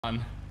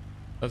on.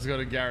 Let's go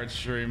to Garrett's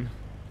stream.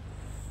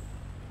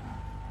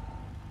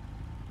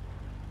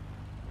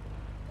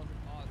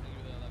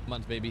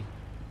 Months, baby.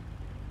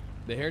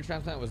 The hair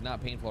transplant was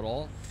not painful at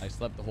all. I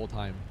slept the whole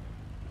time.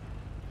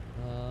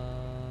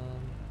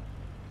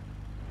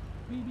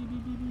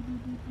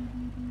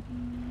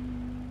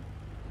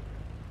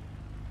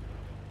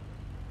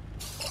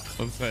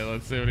 Let's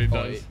see what he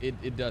does. Oh,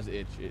 it does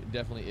itch. It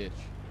definitely itch.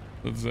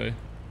 Let's see.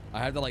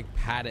 I have to like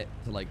pat it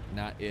to like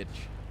not itch.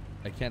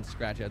 I can't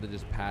scratch it. I have to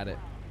just pat it.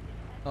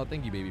 Oh,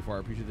 thank you, baby, for I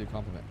appreciate the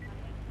compliment.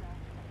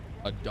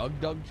 A Doug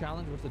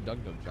challenge? What's the Doug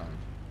challenge?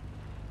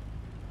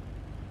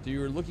 So you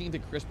were looking into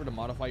CRISPR to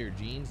modify your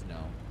genes?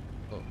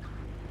 No.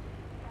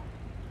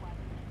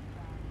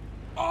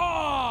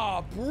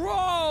 Oh,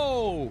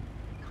 bro!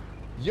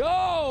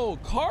 Yo,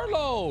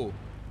 Carlo!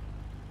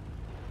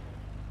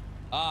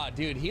 Ah,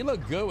 dude, he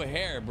looked good with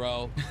hair,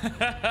 bro.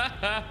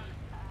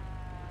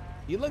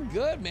 He looked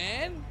good,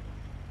 man.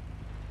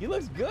 He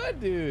looks good,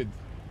 dude.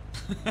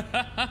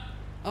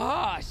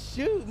 Ah,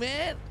 shoot,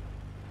 man.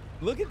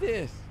 Look at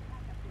this.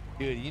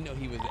 Dude, you know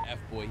he was an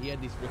F-boy. He had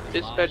these freaking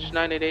Dispatch lines.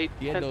 988,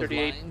 He had those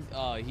 1038. lines.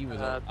 Oh, he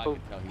was, I could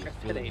tell he was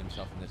feeling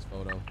himself in this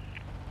photo.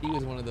 He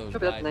was one of those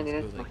guys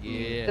who was like,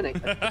 yeah.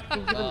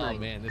 Oh,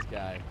 man, this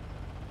guy.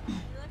 You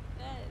look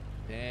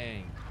good.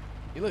 Dang.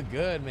 You look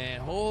good, man.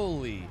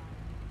 Holy.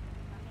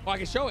 Oh, I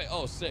can show it.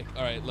 Oh, sick.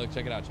 All right, look,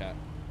 check it out, chat.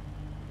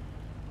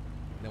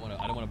 I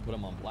don't want to put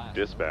him on blast.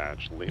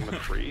 Dispatch, Lima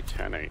 3,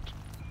 10-8.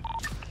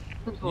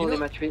 You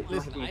know,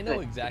 listen, I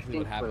know exactly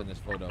what happened in this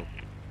photo.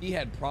 He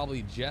had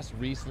probably just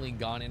recently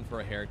gone in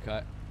for a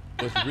haircut,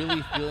 was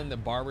really feeling the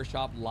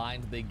barbershop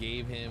lines they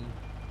gave him.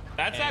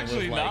 That's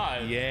actually like,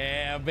 not.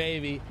 Yeah,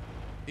 baby.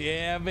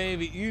 Yeah,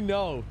 baby. You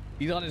know,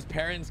 he's on his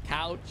parents'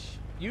 couch.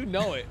 You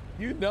know it.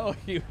 You know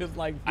he was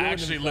like. I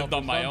actually lived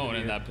on my own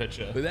in that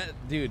picture. But that,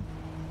 dude.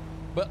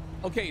 But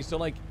okay, so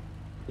like,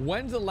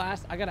 when's the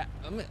last? Should I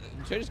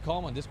just call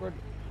him on Discord?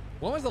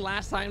 When was the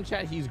last time,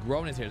 chat, he's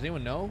grown his hair? Does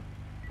anyone know?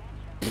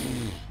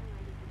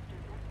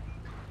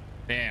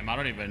 Damn, I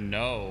don't even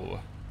know.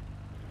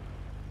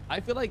 I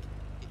feel like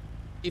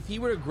if he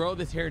were to grow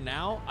this hair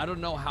now, I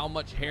don't know how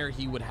much hair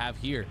he would have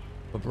here.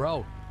 But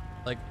bro,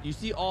 like, you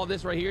see all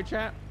this right here,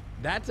 chat?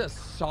 That's a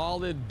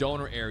solid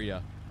donor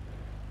area.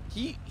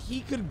 He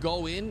could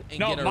go in and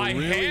get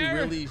a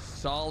really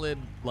solid,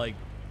 like,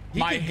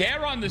 my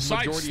hair on the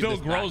side still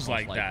grows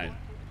like that.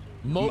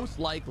 Most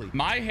likely.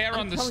 My hair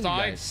on the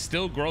side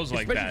still grows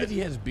like that. Especially because he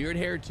has beard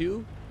hair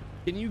too.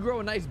 Can you grow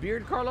a nice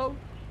beard, Carlo?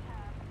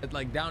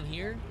 Like down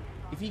here?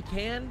 If he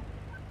can,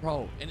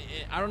 bro, and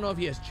I don't know if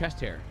he has chest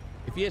hair.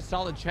 If he has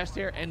solid chest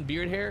hair and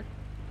beard hair,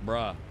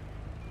 bruh.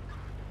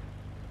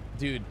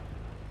 Dude,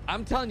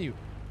 I'm telling you,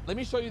 let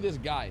me show you this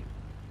guy.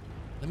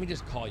 Let me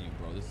just call you,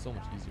 bro. This is so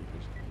much easier.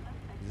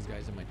 This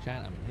guy's in my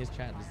chat. I'm in his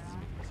chat. This doesn't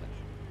make any sense.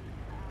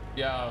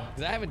 Yeah.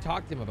 Because I haven't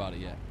talked to him about it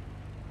yet.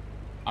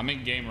 I'm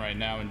in game right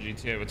now in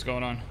GTA. What's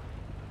going on?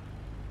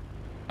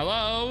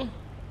 Hello?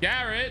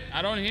 Garrett,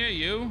 I don't hear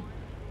you.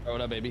 Oh, what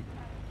up, baby?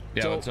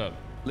 Yeah, so, what's up?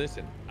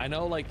 Listen, I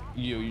know like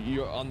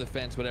you're on the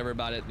fence, whatever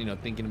about it, you know,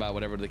 thinking about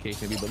whatever the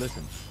case may be, but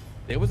listen,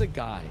 there was a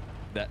guy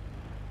that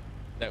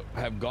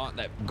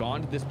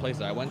gone to this place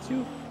that I went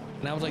to,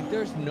 and I was like,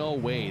 there's no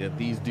way that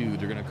these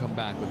dudes are gonna come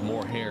back with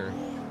more hair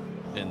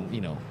than,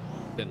 you know,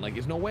 like,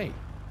 there's no way.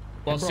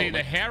 Well, bro, see, like,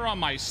 the hair on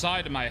my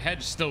side of my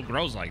head still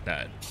grows like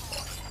that.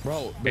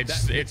 Bro,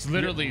 it's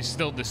literally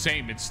still the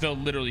same. It still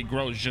literally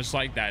grows just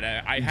like that.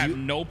 I have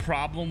no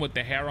problem with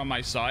the hair on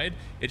my side.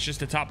 It's just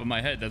the top of my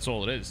head. That's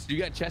all it is. You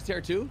got chest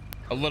hair too?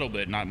 A little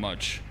bit, not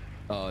much.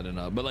 Oh, I don't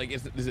know. But like,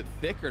 is it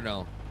thick or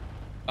no?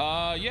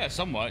 Yeah,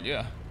 somewhat,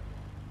 yeah.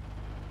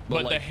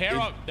 But like,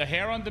 the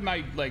hair under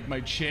my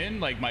my chin,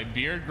 like my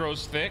beard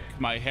grows thick.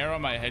 My hair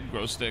on my head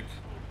grows thick,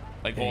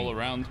 like all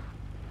around.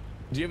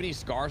 Do you have any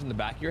scars in the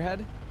back of your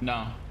head?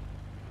 No.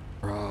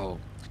 Bro,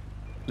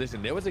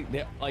 listen,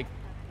 like,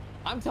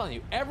 I'm telling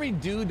you, every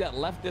dude that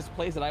left this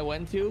place that I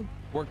went to,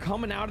 were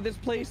coming out of this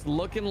place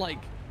looking like,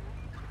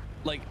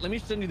 let me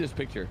send you this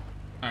picture.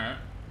 All right.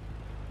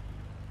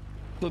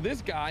 So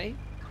this guy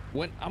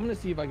went, I'm gonna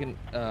see if I can,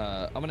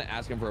 I'm gonna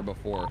ask him for a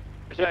before.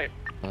 Okay.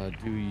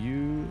 Do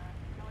you?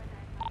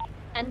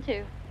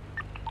 N2.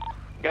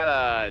 Got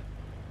a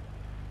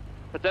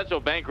potential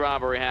bank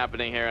robbery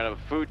happening here at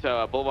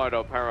a Boulevard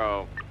del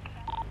Perro.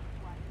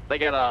 They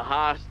got a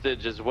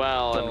hostage as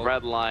well in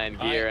red line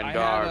gear and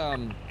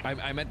garb.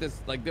 I met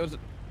this, like, there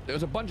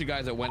was a bunch of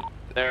guys that went.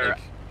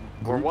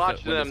 We're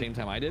watching them at the same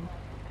time I did.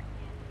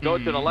 Go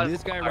to the left.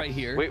 This guy right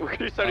here. Wait,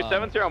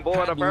 37's here on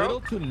Boulevard del Perro.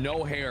 Little to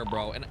no hair,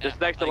 bro. And just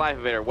next to Life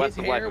Evader, west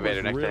of Life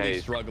Evader, next to Hayes.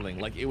 Really struggling.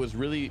 Like, it was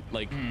really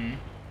like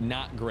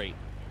not great.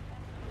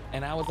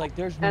 And I was like,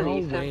 there's no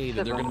way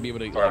that they're gonna be able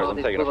to. I'm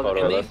taking a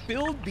photo and of they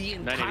filled the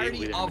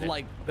entirety of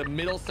like the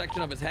middle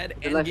section of his head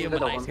and gave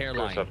him a nice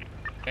hairline.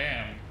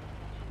 Damn.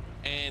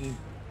 And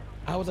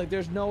I was like,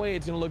 there's no way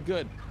it's gonna look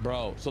good,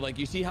 bro. So like,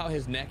 you see how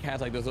his neck has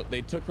like those,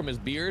 they took from his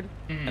beard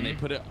and they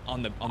put it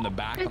on the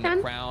back, on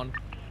the crown.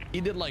 He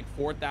did like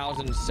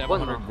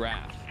 4,700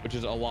 grafts, which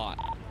is a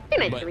lot.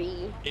 But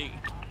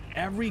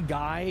every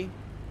guy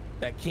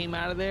that came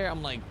out of there,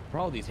 I'm like,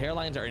 bro, these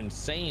hairlines are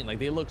insane. Like,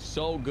 they look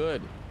so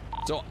good.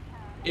 So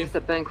if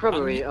the bank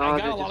robbery, I got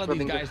a they're lot just of these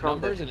robbing the guys'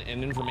 trumpet. numbers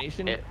and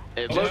information. It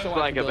just looks so I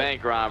like can a be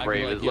bank I robbery.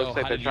 can be It like, looks yo,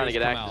 like how they're did trying to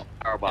yours get come access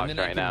out? to our box And then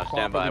I right can now.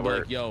 Stand by. properly be We're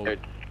like, yo, they're-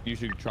 you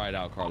should try it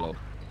out, Carlo.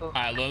 All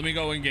right, let me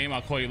go in game.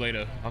 I'll call you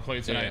later. I'll call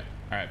you tonight. Yeah.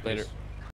 All right, Later. peace.